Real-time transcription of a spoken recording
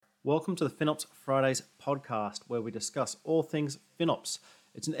Welcome to the FinOps Fridays podcast, where we discuss all things FinOps.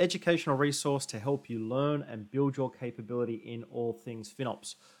 It's an educational resource to help you learn and build your capability in all things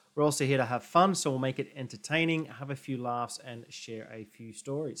FinOps. We're also here to have fun, so we'll make it entertaining, have a few laughs, and share a few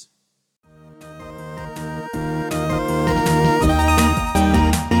stories.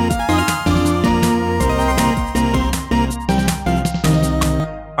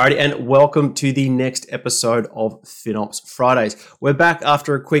 Alrighty, and welcome to the next episode of FinOps Fridays. We're back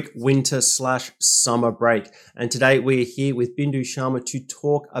after a quick winter/summer break, and today we're here with Bindu Sharma to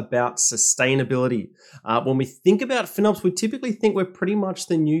talk about sustainability. When we think about FinOps, we typically think we're pretty much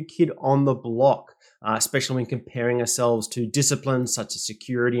the new kid on the block, especially when comparing ourselves to disciplines such as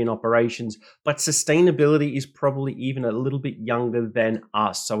security and operations. But sustainability is probably even a little bit younger than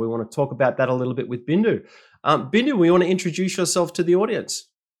us. So we want to talk about that a little bit with Bindu. Bindu, we want to introduce yourself to the audience.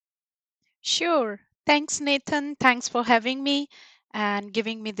 Sure. Thanks, Nathan. Thanks for having me and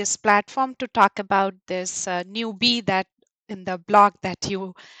giving me this platform to talk about this newbie that in the blog that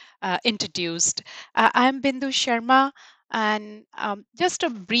you introduced. I'm Bindu Sharma, and just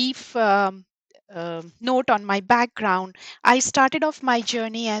a brief note on my background. I started off my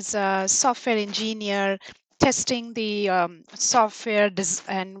journey as a software engineer, testing the software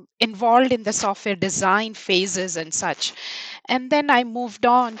and involved in the software design phases and such. And then I moved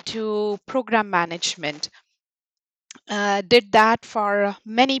on to program management. Did that for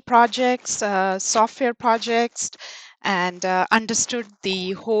many projects, software projects, and understood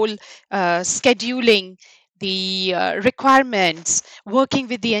the whole scheduling, the requirements, working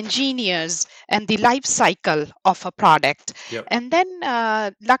with the engineers, and the life cycle of a product. Yep. And then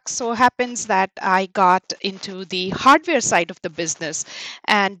luck so happens that I got into the hardware side of the business.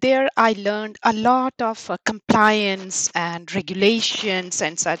 And there I learned a lot of compliance and regulations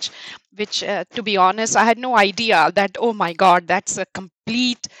and such, which to be honest, I had no idea that, oh my God, that's a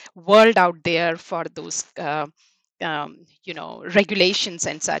complete world out there for those regulations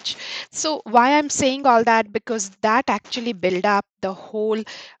and such. So why I'm saying all that, because that actually build up the whole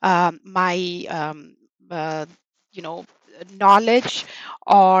my knowledge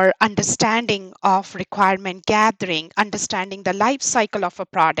or understanding of requirement gathering, understanding the life cycle of a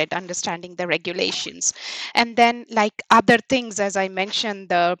product, understanding the regulations. And then, like other things, as I mentioned,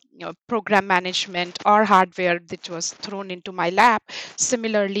 the program management or hardware that was thrown into my lap.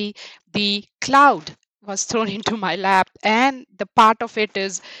 Similarly, the cloud was thrown into my lap, and the part of it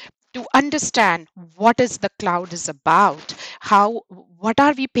is to understand what is the cloud is about, what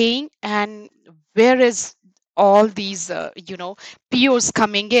are we paying, and where is all these POs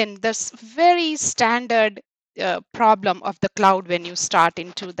coming in. That's very standard problem of the cloud when you start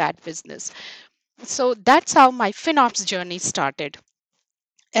into that business. So that's how my FinOps journey started.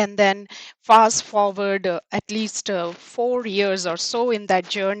 And then fast forward at least 4 years or so in that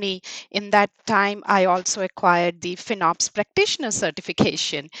journey. In that time, I also acquired the FinOps practitioner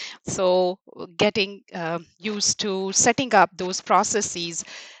certification. So getting used to setting up those processes.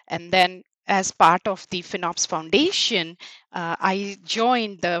 And then as part of the FinOps Foundation, I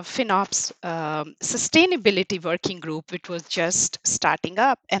joined the FinOps Sustainability Working Group, which was just starting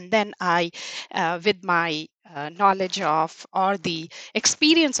up. And then I, with my knowledge of or the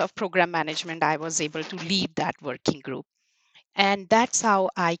experience of program management, I was able to lead that working group. And that's how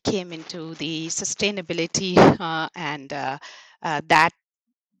I came into the sustainability and that,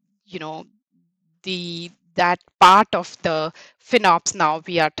 that part of the FinOps now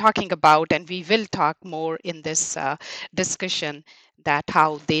we are talking about, and we will talk more in this discussion, that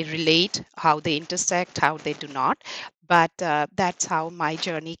how they relate, how they intersect, how they do not. But that's how my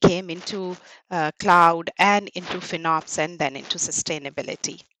journey came into cloud and into FinOps and then into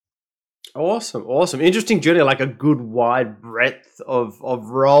sustainability. Awesome. Interesting journey, like a good wide breadth of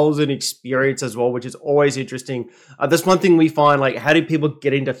roles and experience as well, which is always interesting. That's one thing we find, like, how do people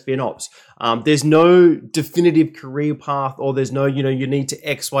get into FinOps? There's no definitive career path, or there's no, you need to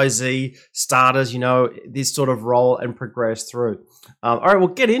XYZ starters, this sort of role and progress through. All right, we'll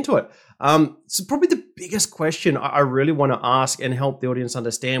get into it. So probably the biggest question I really want to ask and help the audience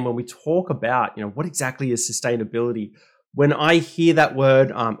understand when we talk about, what exactly is sustainability? When I hear that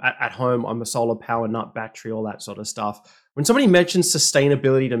word at home, I'm a solar power nut, battery, all that sort of stuff. When somebody mentions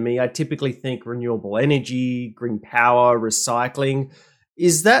sustainability to me, I typically think renewable energy, green power, recycling.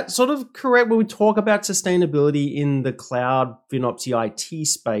 Is that sort of correct when we talk about sustainability in the cloud, FinOps, IT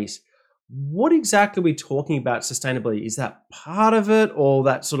space? What exactly are we talking about sustainability? Is that part of it, or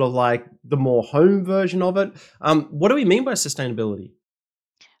that sort of like the more home version of it? What do we mean by sustainability?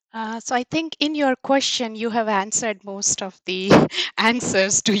 So I think in your question, you have answered most of the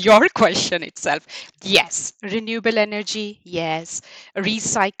answers to your question itself. Yes, renewable energy, yes.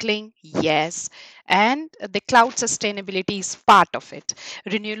 Recycling, yes. And the cloud sustainability is part of it.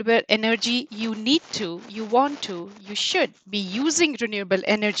 Renewable energy, you want to, you should be using renewable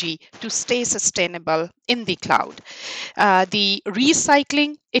energy to stay sustainable in the cloud. The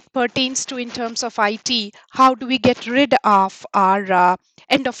recycling, it pertains to in terms of IT, how do we get rid of our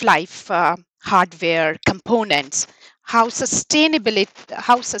end of life hardware components, how sustainable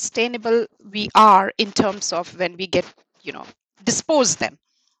we are in terms of when we get, you know, dispose them.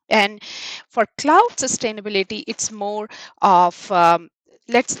 And for cloud sustainability, it's more of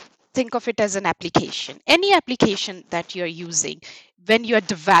let's think of it as an application. Any application that you're using, when you're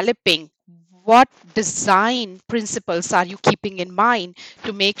developing, what design principles are you keeping in mind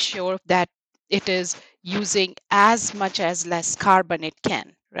to make sure that it is using as much as less carbon it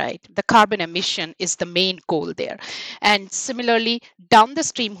can, right? The carbon emission is the main goal there. And similarly, down the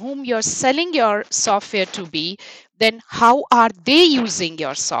stream, whom you're selling your software to be, then how are they using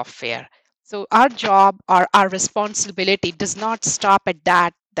your software? So our job or our responsibility does not stop at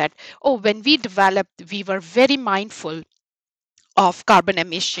that, oh, when we developed, we were very mindful of carbon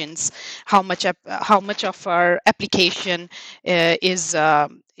emissions, how much of our application is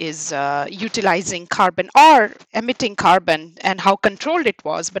utilizing carbon or emitting carbon, and how controlled it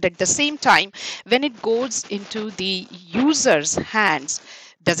was. But at the same time, when it goes into the user's hands,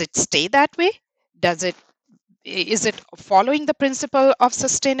 does it stay that way? Does it is it following the principle of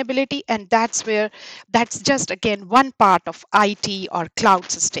sustainability? And that's where, that's just again one part of IT or cloud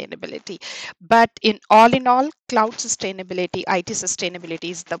sustainability. But in all, cloud sustainability, IT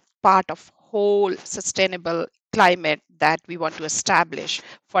sustainability is the part of whole sustainable climate that we want to establish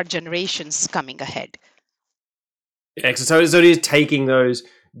for generations coming ahead. Excellent. So it is taking those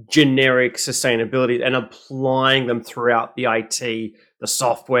generic sustainability and applying them throughout the IT, the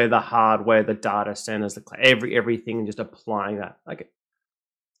software, the hardware, the data centers, everything, and just applying that. Okay,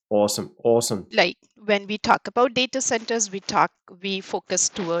 awesome, awesome. Like when we talk about data centers, we focus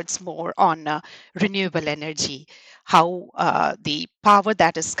towards more on renewable energy, how the power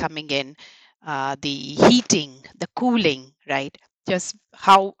that is coming in, the heating, the cooling, right? Just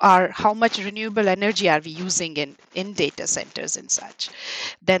how much renewable energy are we using in data centers and such.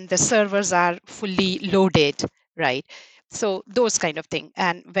 Then the servers are fully loaded, right? So those kind of thing.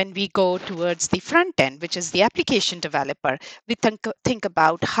 And when we go towards the front end, which is the application developer, we think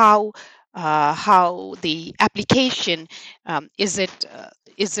about how the application, is it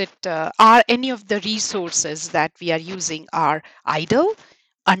are any of the resources that we are using are idle,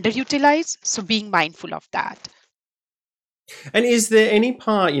 underutilized? So being mindful of that. And is there any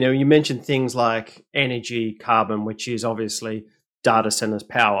part, you mentioned things like energy, carbon, which is obviously data centers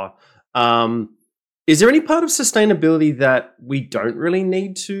power. Is there any part of sustainability that we don't really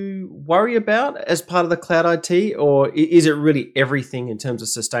need to worry about as part of the cloud IT, or is it really everything in terms of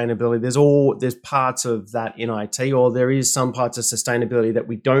sustainability? There's parts of that in IT, or there is some parts of sustainability that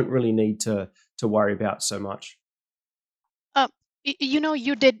we don't really need to worry about so much. Uh,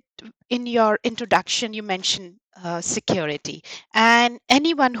 you did in your introduction, you mentioned security. And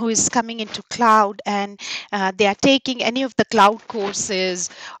anyone who is coming into cloud and they are taking any of the cloud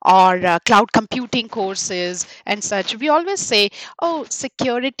courses or cloud computing courses and such, we always say, oh,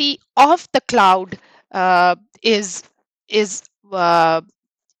 security of the cloud uh, is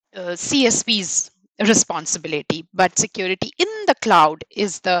CSP's responsibility, but security in the cloud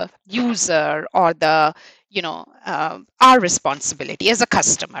is the user or the, our responsibility as a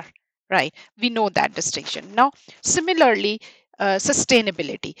customer, right? We know that distinction. Now, similarly,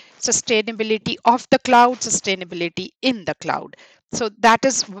 sustainability of the cloud, sustainability in the cloud. So that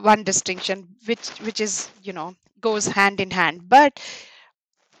is one distinction which is, goes hand in hand. But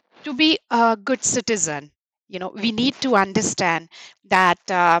to be a good citizen, we need to understand that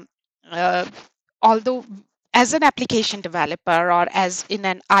uh, although as an application developer or as in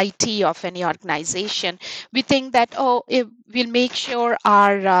an IT of any organization, we think that, oh, we'll make sure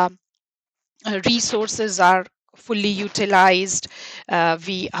our resources are fully utilized,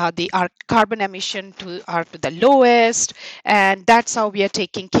 we are our carbon emission are to the lowest, and that's how we are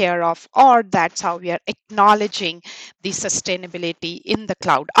taking care of, or that's how we are acknowledging the sustainability in the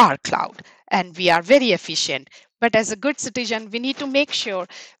cloud, our cloud, and we are very efficient. But as a good citizen, we need to make sure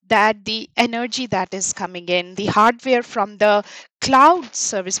that the energy that is coming in, the hardware from the cloud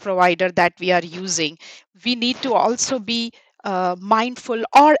service provider that we are using, we need to also be mindful,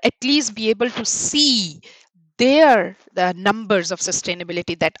 or at least be able to see their the numbers of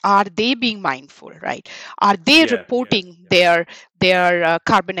sustainability, that are they being mindful, right? Are they Yeah. reporting their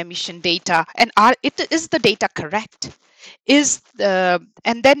carbon emission data, and is the data correct? Is the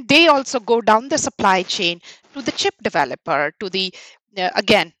And then they also go down the supply chain to the chip developer, to the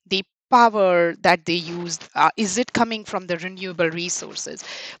again, the power that they use, is it coming from the renewable resources?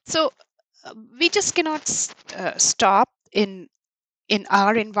 So we just cannot stop in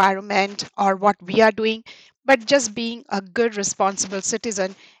our environment or what we are doing, but just being a good responsible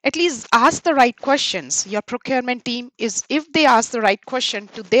citizen. At least ask the right questions. Your procurement team is, if they ask the right question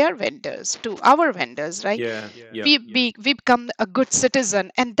to their vendors, to our vendors, right? Yeah. Yeah. We become a good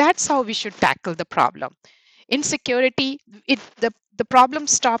citizen, and that's how we should tackle the problem. Insecurity, the problem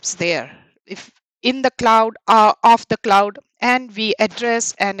stops there. If in the cloud, off the cloud, and we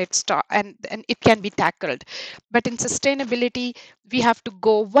address, and and it can be tackled. But in sustainability, we have to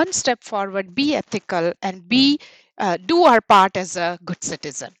go one step forward, be ethical, and be do our part as a good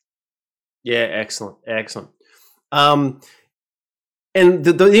citizen. Yeah. Excellent. Excellent. Um, and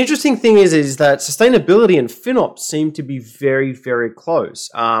the interesting thing is that sustainability and FinOps seem to be very, very close.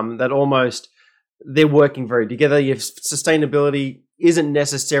 That almost they're working very together. If sustainability isn't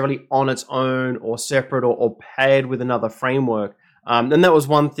necessarily on its own or separate or paired with another framework. And that was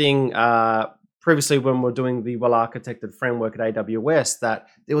one thing previously when we were doing the well-architected framework at AWS, that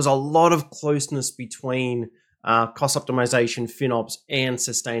there was a lot of closeness between cost optimization, FinOps, and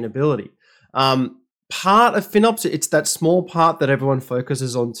sustainability. Part of FinOps, it's that small part that everyone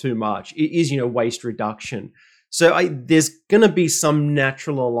focuses on too much. It is, waste reduction. So there's going to be some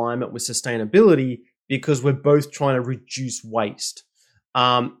natural alignment with sustainability because we're both trying to reduce waste.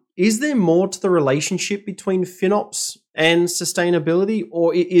 Is there more to the relationship between FinOps and sustainability,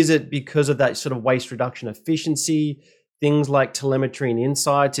 or is it because of that sort of waste reduction efficiency, things like telemetry and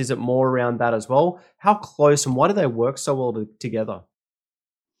insights? Is it more around that as well? How close and why do they work so well together?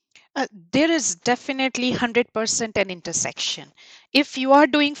 There is definitely 100% an intersection. If you are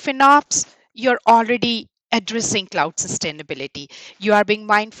doing FinOps, you're already addressing cloud sustainability. You are being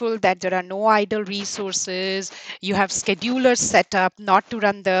mindful that there are no idle resources. You have schedulers set up not to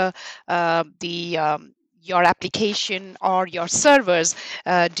run your application or your servers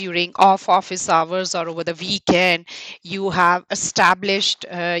during off office hours or over the weekend. You have established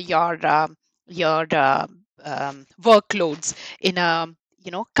your workloads in a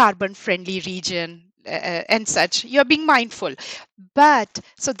carbon friendly region, and such. You're being mindful. But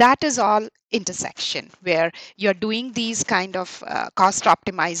so that is all intersection where you're doing these kind of cost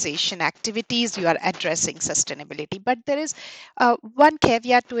optimization activities, you are addressing sustainability. But there is one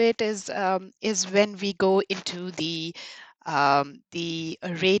caveat to it, is when we go into the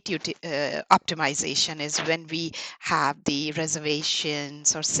rate optimization, is when we have the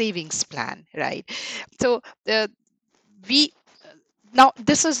reservations or savings plan, right? So we now,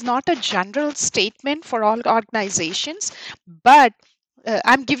 this is not a general statement for all organizations, but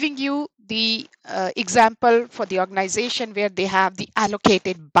I'm giving you the example for the organization where they have the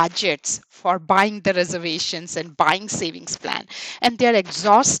allocated budgets for buying the reservations and buying savings plan, and they're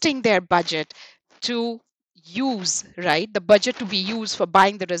exhausting their budget to use, right, the budget to be used for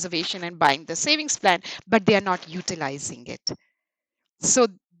buying the reservation and buying the savings plan, but they are not utilizing it. So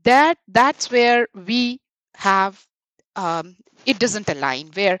that's where we have it doesn't align,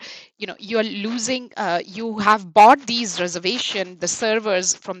 where you're losing, you have bought these reservation, the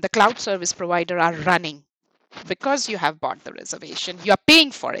servers from the cloud service provider are running because you have bought the reservation, you're paying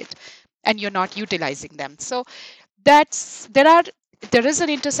for it, and you're not utilizing them. So that's there is an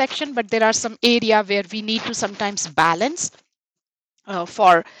intersection, but there are some area where we need to sometimes balance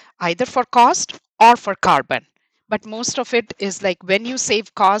for either for cost or for carbon. But most of it is like when you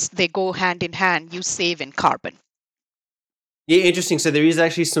save cost, they go hand in hand. You save in carbon. Yeah, interesting. So there is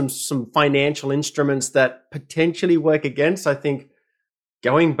actually some financial instruments that potentially work against. I think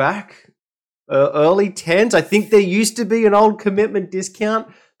going back early tens, I think there used to be an old commitment discount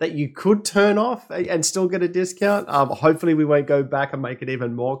that you could turn off and still get a discount. Hopefully, we won't go back and make it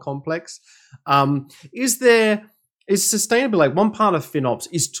even more complex. Is sustainable, like one part of FinOps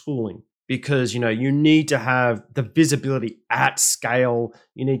is tooling, because you need to have the visibility at scale.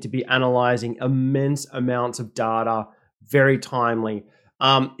 You need to be analyzing immense amounts of data very timely.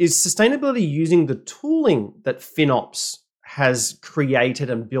 Is sustainability using the tooling that FinOps has created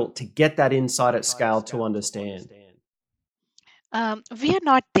and built to get that insight at scale to understand? We are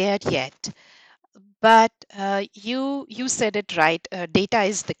not there yet, but you said it right. Data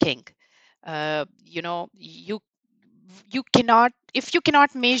is the king. You cannot, if you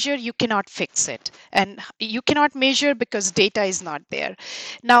cannot measure, you cannot fix it, and you cannot measure because data is not there.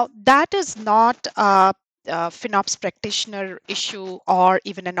 Now that is not FinOps practitioner issue or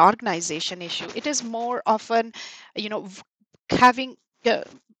even an organization issue. It is more often, you know, having uh,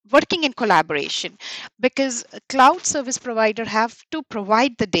 working in collaboration, because a cloud service provider have to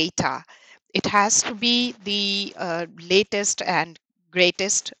provide the data. It has to be the latest and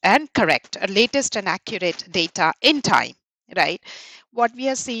greatest and correct, latest and accurate data in time, right? What we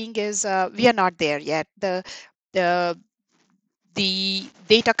are seeing is we are not there yet. The the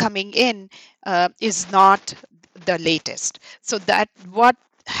data coming in is not the latest. So that what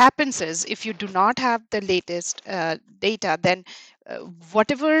happens is, if you do not have the latest data, then uh,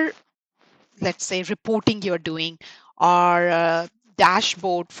 whatever, let's say, reporting you're doing, or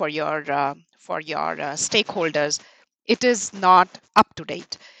dashboard for your stakeholders, it is not up to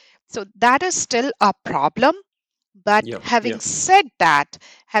date. So that is still a problem. But Yep. having Yep. said that,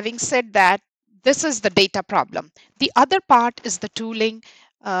 this is the data problem. The other part is the tooling.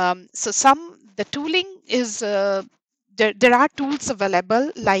 The tooling is there are tools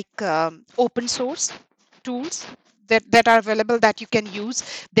available, like open source tools that are available that you can use.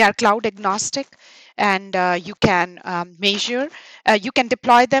 They are cloud agnostic, and you can measure, you can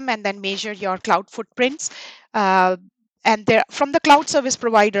deploy them and then measure your cloud footprints. Uh, and there, from the cloud service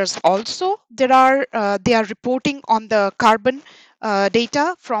providers also, there are they are reporting on the carbon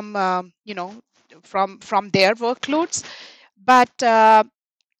data from from their workloads. But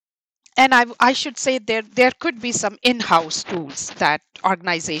and I should say, there could be some in-house tools that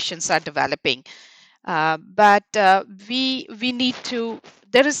organizations are developing. But we need to,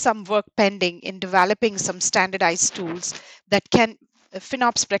 there is some work pending in developing some standardized tools that can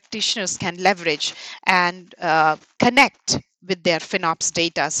FinOps practitioners can leverage and connect with their FinOps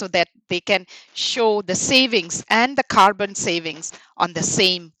data, so that they can show the savings and the carbon savings on the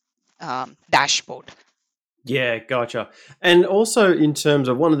same dashboard. Yeah, gotcha. And also, in terms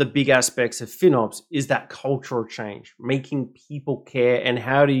of one of the big aspects of FinOps is that cultural change, making people care. And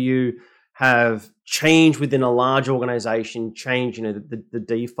how do you have change within a large organization, change, the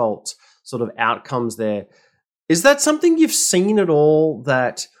default sort of outcomes there? Is that something you've seen at all,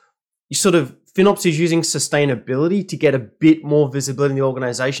 that you sort of FinOps is using sustainability to get a bit more visibility in the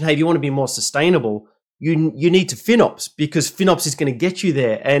organization? Hey, if you want to be more sustainable, you need to FinOps, because FinOps is going to get you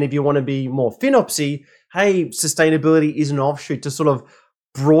there. And if you want to be more FinOpsy, hey, sustainability is an offshoot to sort of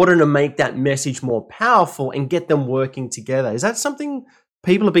broaden and make that message more powerful and get them working together. Is that something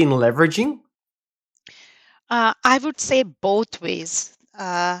people have been leveraging? I would say both ways,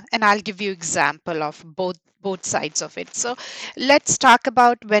 and I'll give you example of both sides of it. So let's talk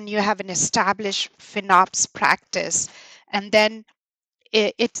about when you have an established FinOps practice, and then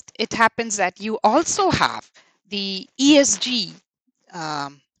it happens that you also have the ESG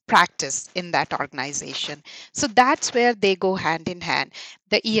practice in that organization. So that's where they go hand in hand.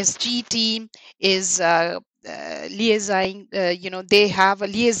 The ESG team is liaison, they have a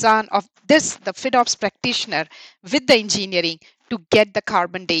liaison of this, the FinOps practitioner, with the engineering to get the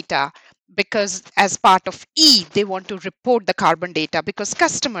carbon data, because as part of E, they want to report the carbon data because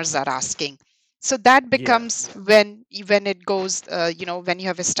customers are asking. So that Yeah. becomes when it goes, when you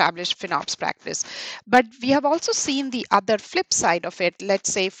have established FinOps practice. But we have also seen the other flip side of it.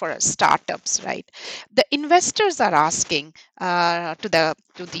 Let's say for startups, right? The investors are asking to the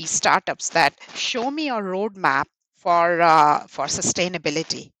startups that show me a roadmap for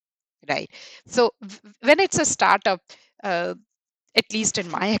sustainability, right? So when it's a startup, uh, at least in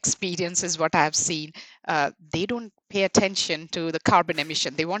my experience, is what I've seen, they don't pay attention to the carbon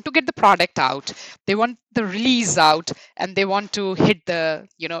emission. They want to get the product out, they want the release out, and they want to hit the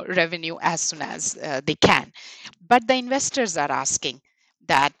revenue as soon as they can. But the investors are asking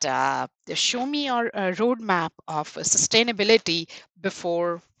that show me your roadmap of sustainability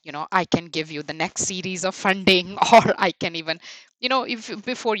before I can give you the next series of funding, or I can even if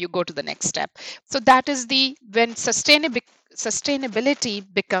before you go to the next step. So that is the when sustainability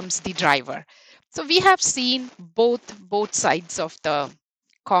becomes the driver. So we have seen both sides of the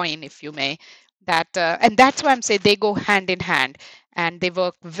coin, if you may, that and that's why I'm saying they go hand in hand and they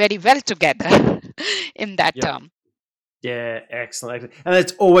work very well together in that Yep. term. Yeah, excellent. And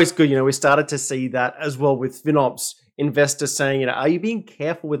it's always good. We started to see that as well with FinOps investors saying, are you being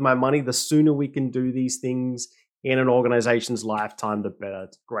careful with my money? The sooner we can do these things in an organization's lifetime, the better.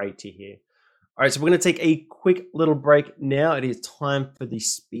 It's great to hear. All right, so we're going to take a quick little break now. It is time for the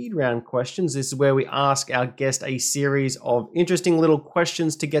speed round questions. This is where we ask our guest a series of interesting little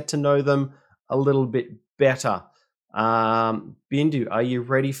questions to get to know them a little bit better. Bindu, are you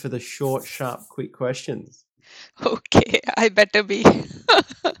ready for the short, sharp, quick questions? Okay, I better be.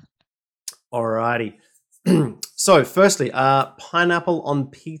 All righty. So, firstly, pineapple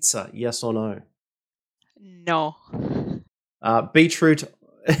on pizza, yes or no? No. Beetroot,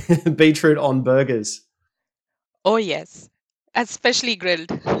 beetroot on burgers. Oh, yes. Especially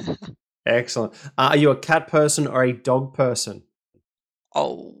grilled. Excellent. Are you a cat person or a dog person?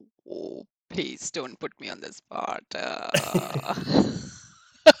 Oh, please don't put me on the spot.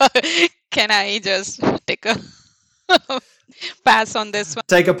 Can I just take a pass on this one?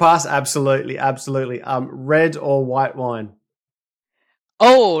 Take a pass. Absolutely, absolutely. Red or white wine?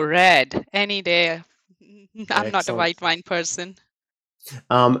 Oh, red. Any day. I'm not a Excellent. white wine person.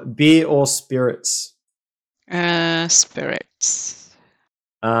 Beer or spirits? Spirits.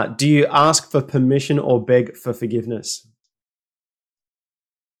 Do you ask for permission or beg for forgiveness?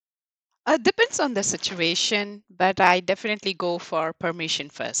 Depends on the situation, but I definitely go for permission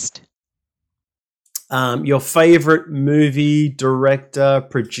first. Your favorite movie, director,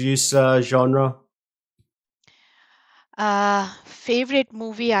 producer, genre? Favorite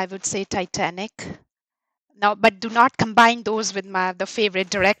movie, I would say Titanic. Now, but do not combine those with the favorite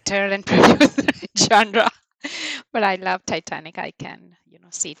director and producer genre. But I love Titanic. I can,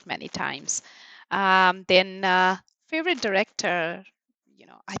 see it many times. Then favorite director,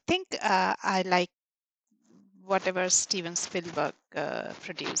 I think I like whatever Steven Spielberg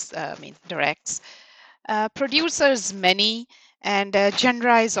directs. Producers many, and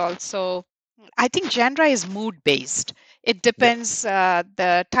genre is also. I think genre is mood based. It Yep. depends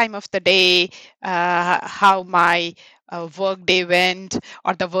the time of the day, how my work day went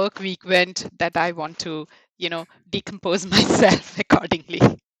or the work week went, that I want to, decompose myself accordingly.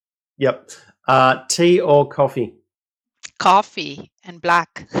 Yep. Tea or coffee? Coffee and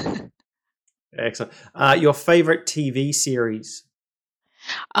black. Excellent. Your favorite TV series?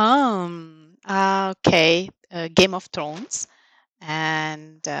 Okay, Game of Thrones,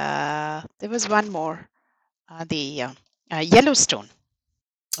 and there was one more, the Yellowstone.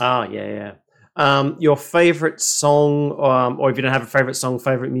 Oh, yeah, yeah. Your favorite song, or if you don't have a favorite song,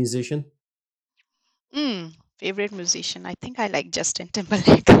 favorite musician? Favorite musician. I think I like Justin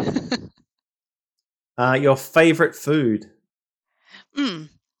Timberlake. Your favorite food?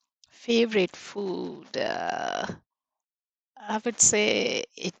 Favorite food. I would say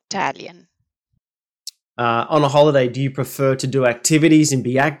Italian. On a holiday, do you prefer to do activities and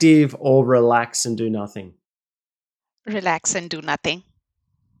be active or relax and do nothing? Relax and do nothing.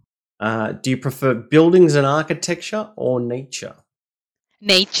 Do you prefer buildings and architecture or nature?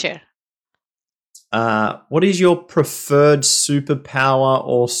 Nature. What is your preferred superpower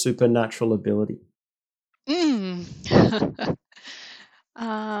or supernatural ability? Mm.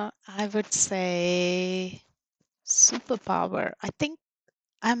 I would say superpower. I think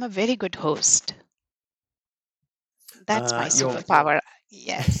I'm a very good host. That's my Your superpower.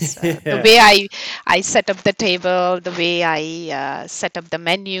 Yes, the yeah. way I set up the table, the way I set up the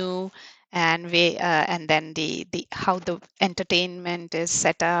menu, and then the how the entertainment is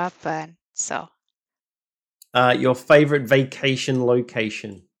set up, and so Your favorite vacation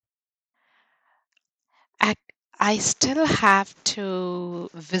location? I, I still have to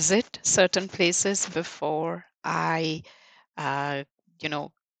visit certain places before I uh, you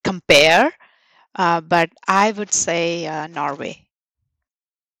know compare. But I would say Norway.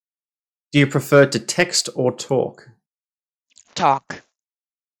 Do you prefer to text or talk? Talk.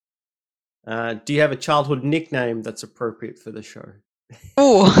 Do you have a childhood nickname that's appropriate for the show?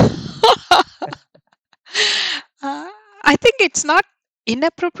 Oh. I think it's not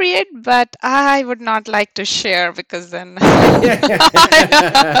inappropriate, but I would not like to share because then.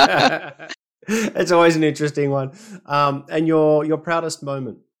 It's always an interesting one. And your proudest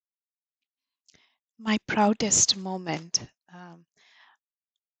moment? My proudest moment.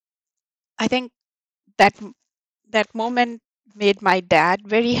 I think that that moment made my dad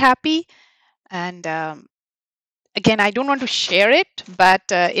very happy, and again, I don't want to share it, but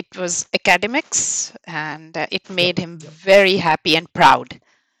it was academics, and it Yep. made him very happy and proud.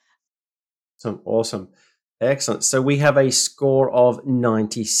 Awesome. Excellent. So we have a score of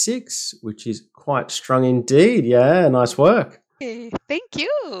 96, which is quite strong indeed. Yeah, nice work. Okay, thank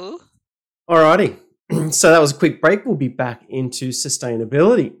you. Alrighty. So that was a quick break. We'll be back into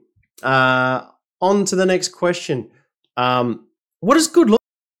sustainability. On to the next question. What does good look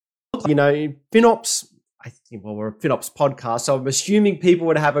like? FinOps, I think, well, we're a FinOps podcast, so I'm assuming people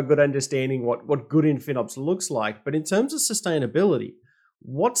would have a good understanding what good in FinOps looks like. But in terms of sustainability,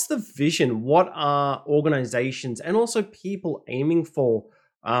 what's the vision? What are organizations and also people aiming for?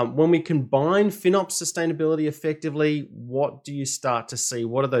 When we combine FinOps sustainability effectively, what do you start to see?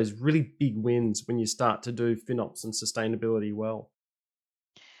 What are those really big wins when you start to do FinOps and sustainability well?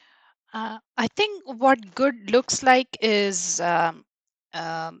 I think what good looks like is, um,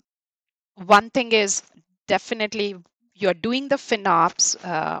 one thing is definitely you're doing the FinOps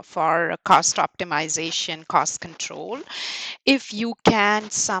for cost optimization, cost control. If you can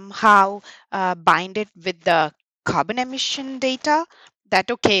somehow bind it with the carbon emission data,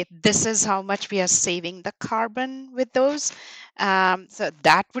 that okay, this is how much we are saving the carbon with those. So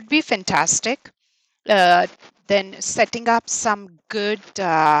that would be fantastic. Then setting up some good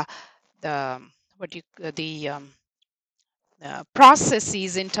the what you the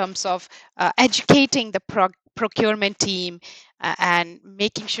processes in terms of educating the procurement team and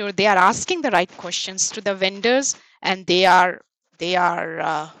making sure they are asking the right questions to the vendors, and they are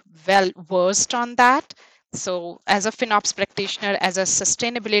well versed on that. So as a FinOps practitioner, as a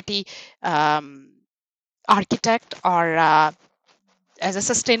sustainability um, architect, or as a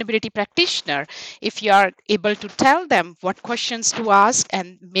sustainability practitioner, if you are able to tell them what questions to ask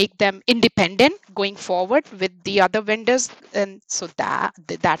and make them independent going forward with the other vendors, and so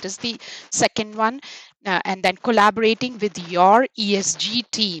that is the second one. And then collaborating with your ESG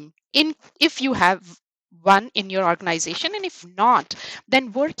team, in if you have one in your organization, and if not,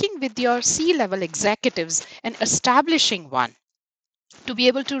 then working with your C-level executives and establishing one to be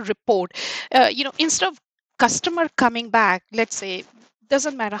able to report. Instead of customer coming back, let's say,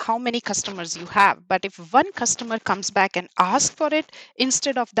 doesn't matter how many customers you have, but if one customer comes back and asks for it,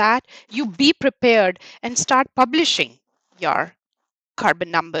 instead of that, you be prepared and start publishing your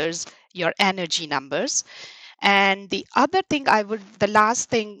carbon numbers, your energy numbers. And the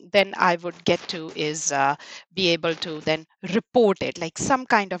last thing then I would get to is be able to then report it like some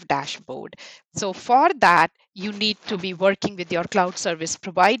kind of dashboard. So for that, you need to be working with your cloud service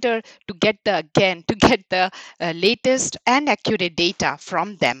provider to get the latest and accurate data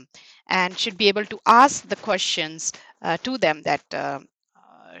from them, and should be able to ask the questions to them that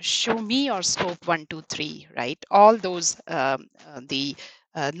show me your scope 1, 2, 3, right? All those the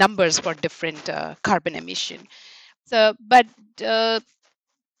numbers for different carbon emission. So, but uh,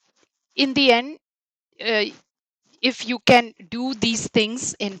 in the end, uh, if you can do these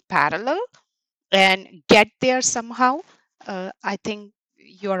things in parallel and get there somehow, I think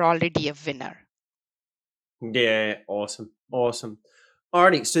you're already a winner. Yeah, awesome. Awesome.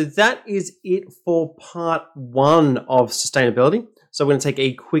 Alrighty, so that is it for part one of sustainability. So we're going to take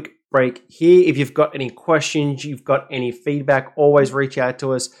a quick break here. If you've got any questions, you've got any feedback, always reach out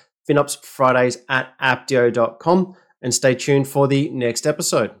to us, finopsfridays@aptio.com, and stay tuned for the next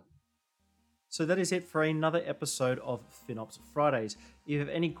episode. So that is it for another episode of FinOps Fridays. If you have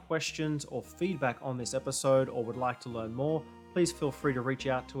any questions or feedback on this episode or would like to learn more, please feel free to reach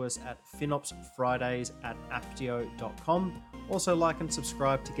out to us at finopsfridays@aptio.com. Also, like and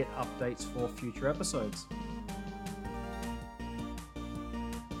subscribe to get updates for future episodes.